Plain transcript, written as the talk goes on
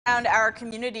around our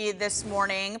community this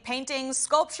morning. Paintings,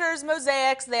 sculptures,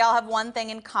 mosaics, they all have one thing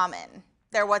in common.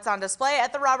 They're what's on display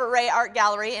at the Robert Ray Art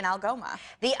Gallery in Algoma.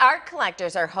 The art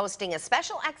collectors are hosting a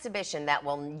special exhibition that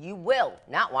you will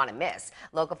not want to miss.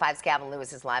 Local 5's Calvin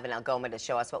Lewis is live in Algoma to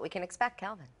show us what we can expect.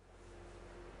 Calvin.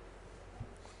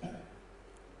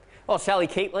 Well, Shelly,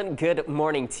 Caitlin, good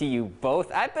morning to you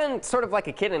both. I've been sort of like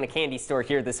a kid in a candy store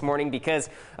here this morning because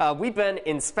we've been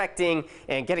inspecting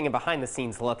and getting a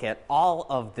behind-the-scenes look at all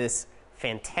of this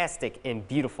fantastic and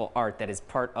beautiful art that is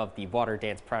part of the Water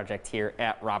Dance project here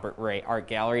at Robert Ray Art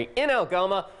Gallery in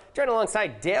Algoma. Joined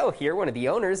alongside Dale here, one of the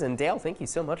owners. And Dale, thank you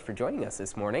so much for joining us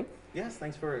this morning. Yes,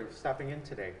 thanks for stopping in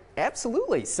today.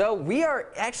 Absolutely. So we are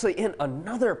actually in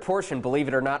another portion, believe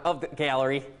it or not, of the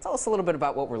gallery. Tell us a little bit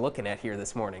about what we're looking at here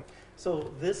this morning.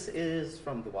 So this is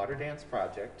from the Water Dance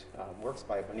project, works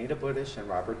by Bonita Budish and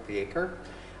Robert Vieker.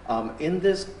 In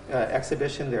this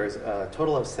exhibition, there's a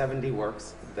total of 70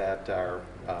 works that are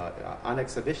on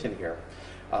exhibition here.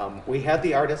 We had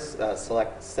the artists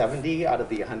select 70 out of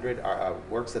the 100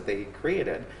 works that they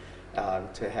created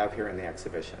to have here in the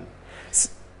exhibition.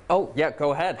 Oh, yeah,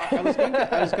 go ahead. I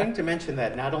was going to mention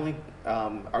that not only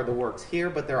are the works here,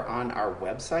 but they're on our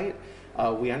website.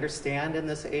 We understand in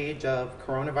this age of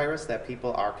coronavirus that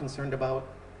people are concerned about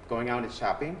going out and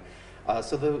shopping.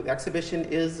 So the exhibition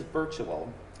is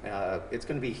virtual. It's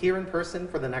going to be here in person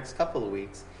for the next couple of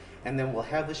weeks, and then we'll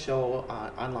have the show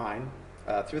online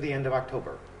through the end of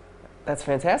October. That's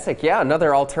fantastic. Yeah,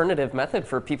 another alternative method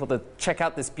for people to check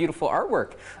out this beautiful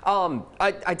artwork.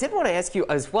 I did want to ask you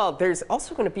as well, there's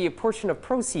also going to be a portion of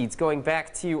proceeds going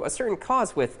back to a certain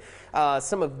cause with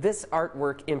some of this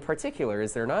artwork in particular,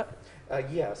 is there not?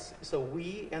 Yes. So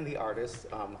we and the artists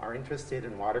are interested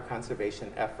in water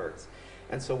conservation efforts.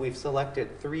 And so we've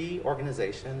selected 3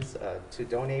 organizations to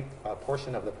donate a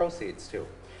portion of the proceeds to.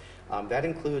 That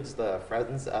includes the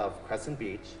Friends of Crescent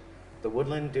Beach, the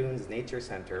Woodland Dunes Nature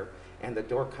Center, and the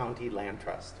Door County Land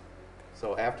Trust.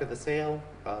 So after the sale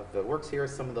of the works here,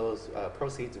 some of those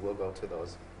proceeds will go to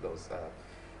those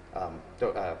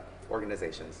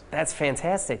organizations. That's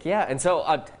fantastic, yeah. And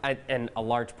so and a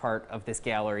large part of this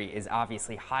gallery is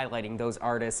obviously highlighting those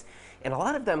artists, and a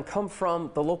lot of them come from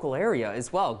the local area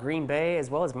as well, Green Bay as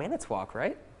well as Manitowoc,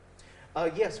 right?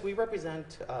 Yes, we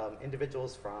represent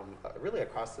individuals from really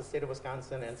across the state of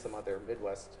Wisconsin and some other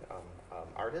Midwest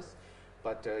artists.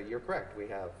 But you're correct, we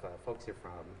have folks here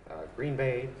from Green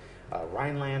Bay,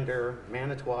 Rhinelander,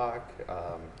 Manitowoc,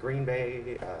 Green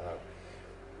Bay,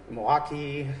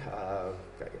 Milwaukee,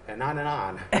 and on and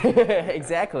on.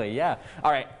 Exactly, yeah.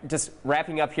 All right, just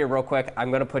wrapping up here real quick, I'm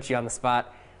going to put you on the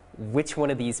spot. Which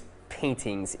one of these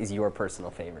paintings is your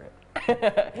personal favorite?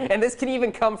 And this can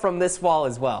even come from this wall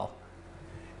as well.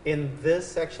 In this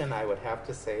section, I would have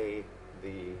to say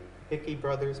the Hickey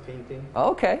Brothers painting.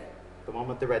 Okay. The one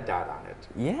with the red dot on it.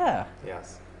 Yeah.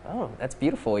 Yes. Oh, that's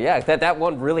beautiful. Yeah, that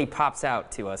one really pops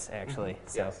out to us, actually. Mm-hmm.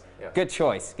 So, yes, yes. Good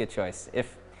choice. Good choice.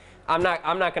 If I'm not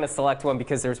going to select one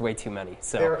because there's way too many.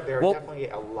 So there are definitely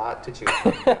a lot to choose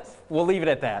from. Yes. We'll leave it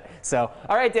at that. So,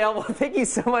 all right, Dale. Well, thank you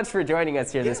so much for joining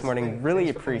us here this morning. Really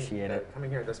appreciate it. Coming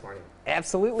here this morning.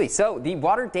 Absolutely. So, the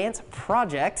Water Dance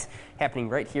project happening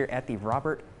right here at the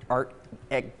Robert Art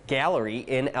Gallery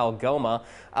in Algoma,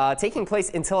 taking place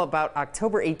until about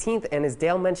October 18th. And as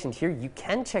Dale mentioned here, you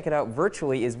can check it out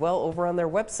virtually as well over on their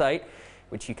website,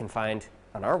 which you can find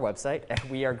on our website at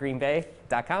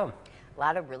wearegreenbay.com. A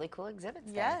lot of really cool exhibits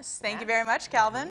there. Yes, thank you very much, Calvin.